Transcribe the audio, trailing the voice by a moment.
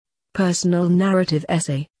Personal narrative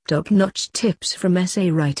essay, top-notch tips from essay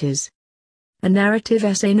writers. A narrative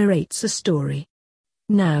essay narrates a story.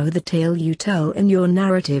 Now the tale you tell in your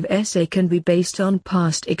narrative essay can be based on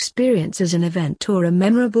past experiences, an event, or a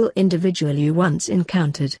memorable individual you once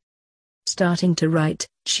encountered. Starting to write,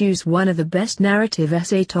 choose one of the best narrative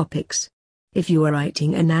essay topics. If you are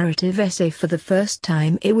writing a narrative essay for the first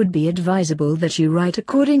time, it would be advisable that you write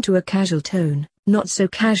according to a casual tone, not so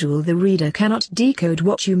casual the reader cannot decode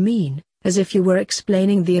what you mean, as if you were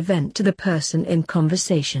explaining the event to the person in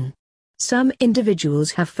conversation. Some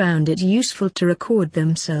individuals have found it useful to record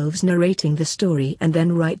themselves narrating the story and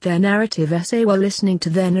then write their narrative essay while listening to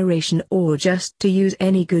their narration, or just to use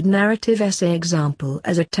any good narrative essay example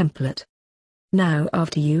as a template. Now,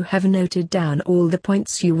 after you have noted down all the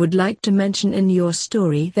points you would like to mention in your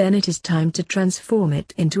story, then it is time to transform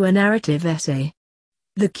it into a narrative essay.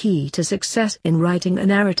 The key to success in writing a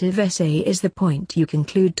narrative essay is the point you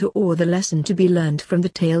conclude to, or the lesson to be learned from the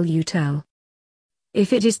tale you tell.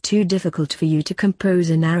 If it is too difficult for you to compose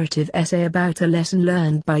a narrative essay about a lesson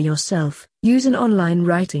learned by yourself, use an online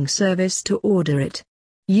writing service to order it.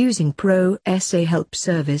 Using ProEssayHelp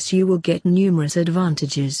service, you will get numerous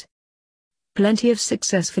advantages. Plenty of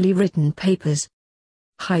successfully written papers.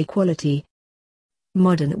 High quality.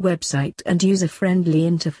 Modern website and user-friendly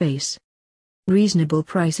interface. Reasonable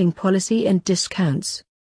pricing policy and discounts.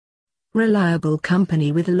 Reliable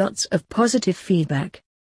company with lots of positive feedback.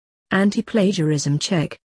 Anti-plagiarism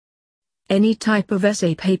check. Any type of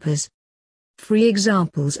essay papers. Free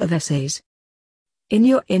examples of essays. In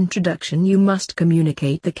your introduction, you must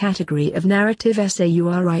communicate the category of narrative essay you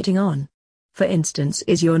are writing on. For instance,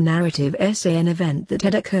 is your narrative essay an event that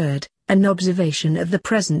had occurred, an observation of the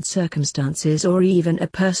present circumstances, or even a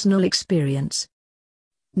personal experience?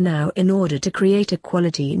 Now, in order to create a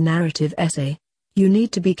quality narrative essay, you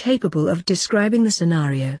need to be capable of describing the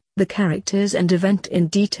scenario, the characters and event in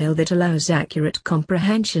detail that allows accurate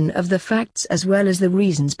comprehension of the facts as well as the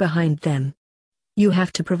reasons behind them. You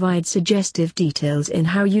have to provide suggestive details in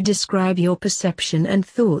how you describe your perception and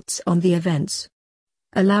thoughts on the events.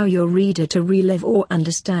 Allow your reader to relive or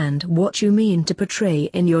understand what you mean to portray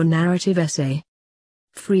in your narrative essay.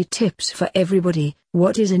 Free tips for everybody: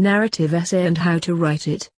 what is a narrative essay and how to write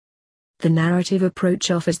it? The narrative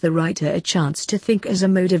approach offers the writer a chance to think as a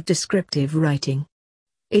mode of descriptive writing.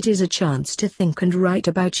 It is a chance to think and write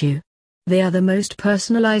about you. They are the most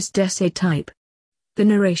personalized essay type. The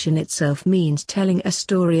narration itself means telling a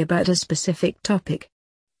story about a specific topic.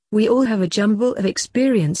 We all have a jumble of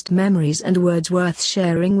experienced memories and words worth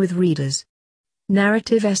sharing with readers.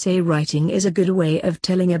 Narrative essay writing is a good way of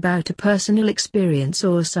telling about a personal experience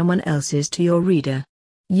or someone else's to your reader.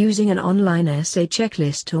 Using an online essay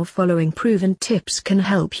checklist or following proven tips can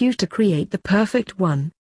help you to create the perfect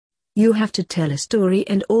one. You have to tell a story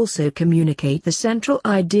and also communicate the central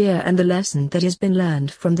idea and the lesson that has been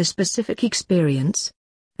learned from the specific experience.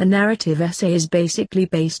 A narrative essay is basically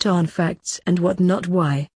based on facts and what, not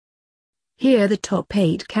why. Here are the top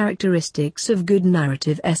 8 characteristics of good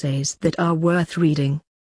narrative essays that are worth reading.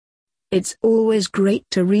 It's always great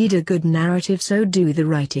to read a good narrative, so do the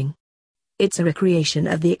writing. It's a recreation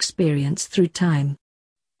of the experience through time.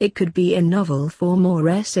 It could be in novel form or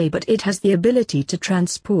essay, but it has the ability to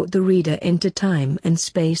transport the reader into time and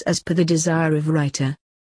space as per the desire of writer.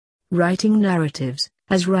 Writing narratives,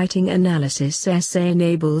 as writing analysis essay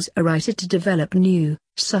enables a writer to develop new,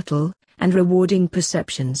 subtle, and rewarding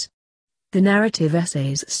perceptions. The narrative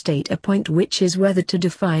essays state a point which is whether to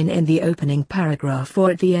define in the opening paragraph or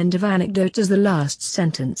at the end of anecdote as the last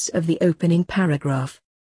sentence of the opening paragraph.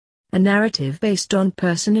 A narrative based on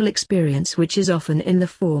personal experience, which is often in the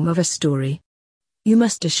form of a story. You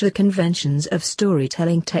must assure conventions of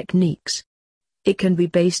storytelling techniques. It can be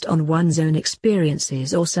based on one's own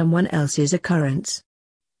experiences or someone else's occurrence.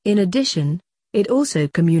 In addition, it also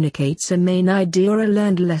communicates a main idea or a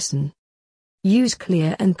learned lesson. Use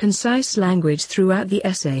clear and concise language throughout the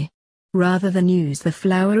essay. Rather than use the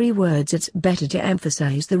flowery words, it's better to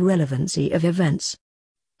emphasize the relevancy of events.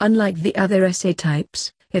 Unlike the other essay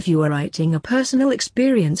types, if you are writing a personal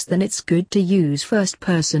experience, then it's good to use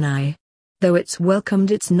first-person I. Though it's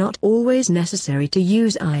welcomed, it's not always necessary to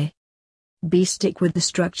use I. Stick with the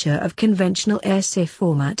structure of conventional essay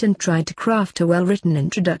format and try to craft a well-written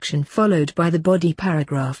introduction followed by the body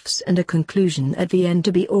paragraphs and a conclusion at the end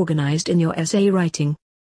to be organized in your essay writing.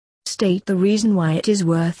 State the reason why it is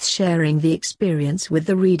worth sharing the experience with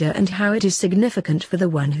the reader and how it is significant for the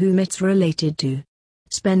one whom it's related to.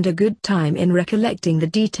 Spend a good time in recollecting the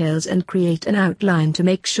details and create an outline to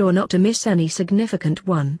make sure not to miss any significant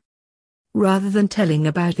one. Rather than telling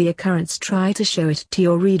about the occurrence, try to show it to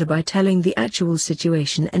your reader by telling the actual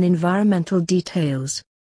situation and environmental details.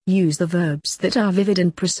 Use the verbs that are vivid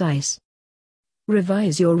and precise.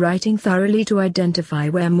 Revise your writing thoroughly to identify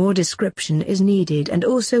where more description is needed and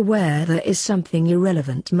also where there is something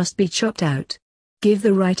irrelevant must be chopped out. Give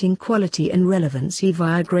the writing quality and relevancy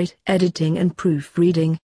via great editing and proofreading.